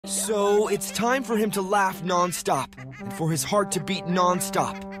So it's time for him to laugh non-stop and for his heart to beat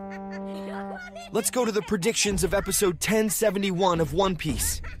non-stop. Let's go to the predictions of episode 1071 of One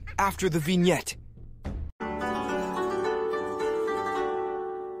Piece after the vignette.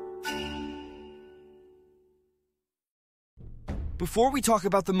 Before we talk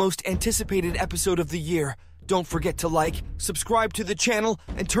about the most anticipated episode of the year, don't forget to like, subscribe to the channel,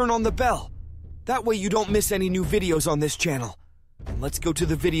 and turn on the bell. That way you don't miss any new videos on this channel. And let's go to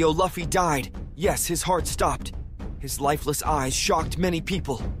the video Luffy died. Yes, his heart stopped. His lifeless eyes shocked many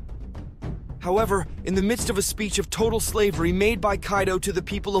people. However, in the midst of a speech of total slavery made by Kaido to the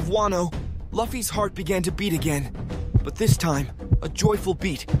people of Wano, Luffy's heart began to beat again. But this time, a joyful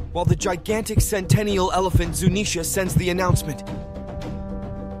beat, while the gigantic centennial elephant Zunisha sends the announcement.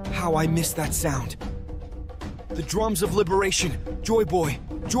 How I miss that sound. The drums of liberation, Joy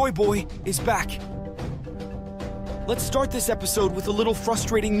Boy is back. Let's start this episode with a little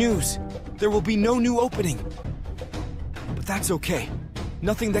frustrating news. There will be no new opening. But that's okay.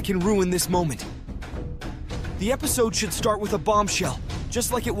 Nothing that can ruin this moment. The episode should start with a bombshell,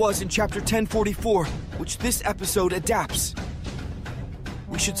 just like it was in chapter 1044, which this episode adapts.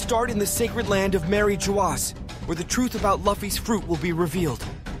 We should start in the sacred land of Mary Joaz, where the truth about Luffy's fruit will be revealed.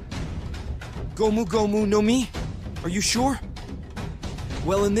 Gomu Gomu no Mi? Are you sure?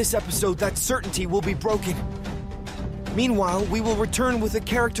 Well, in this episode, that certainty will be broken. Meanwhile, we will return with a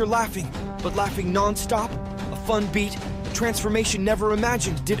character laughing, but laughing non-stop, a fun beat, a transformation never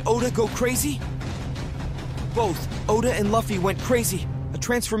imagined. Did Oda go crazy? Both Oda and Luffy went crazy, a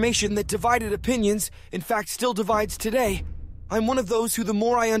transformation that divided opinions, in fact still divides today. I'm one of those who the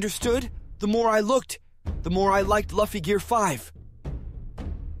more I understood, the more I looked, the more I liked Luffy Gear 5.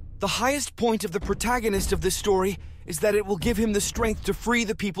 The highest point of the protagonist of this story is that it will give him the strength to free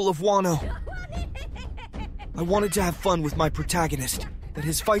the people of Wano. I wanted to have fun with my protagonist, that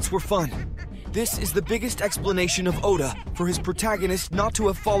his fights were fun. This is the biggest explanation of Oda for his protagonist not to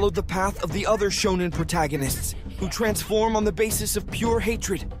have followed the path of the other shonen protagonists, who transform on the basis of pure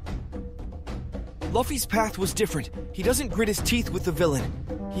hatred. Luffy's path was different. He doesn't grit his teeth with the villain.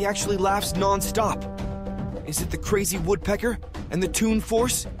 He actually laughs non-stop. Is it the crazy woodpecker, and the Toon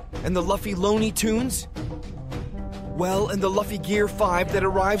Force, and the Luffy Loney Tunes? Well, and the Luffy Gear 5 that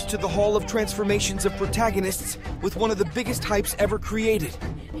arrives to the Hall of Transformations of Protagonists with one of the biggest hypes ever created.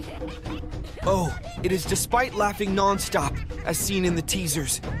 Oh, it is despite laughing non-stop, as seen in the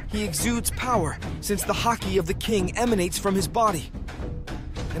teasers. He exudes power, since the Haki of the King emanates from his body.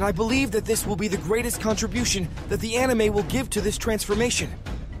 And I believe that this will be the greatest contribution that the anime will give to this transformation.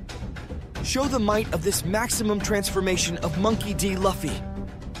 Show the might of this maximum transformation of Monkey D. Luffy.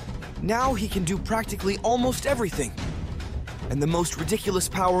 Now he can do practically almost everything. And the most ridiculous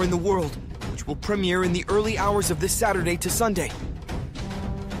power in the world, which will premiere in the early hours of this Saturday to Sunday.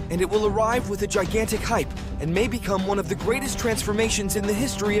 And it will arrive with a gigantic hype and may become one of the greatest transformations in the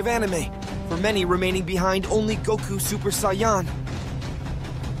history of anime, for many remaining behind only Goku Super Saiyan.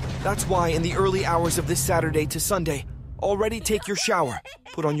 That's why in the early hours of this Saturday to Sunday, already take your shower,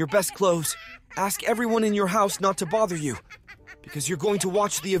 put on your best clothes, ask everyone in your house not to bother you, because you're going to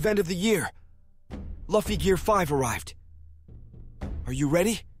watch the event of the year. Luffy Gear 5 arrived. Are you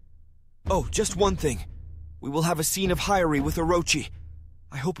ready? Oh, just one thing. We will have a scene of Hayari with Orochi.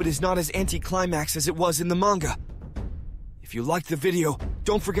 I hope it is not as anti-climax as it was in the manga. If you liked the video,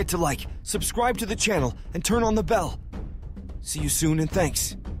 don't forget to like, subscribe to the channel, and turn on the bell. See you soon, and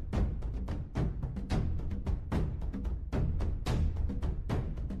thanks.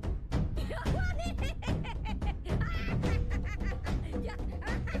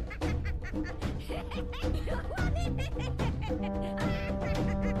 Yeah.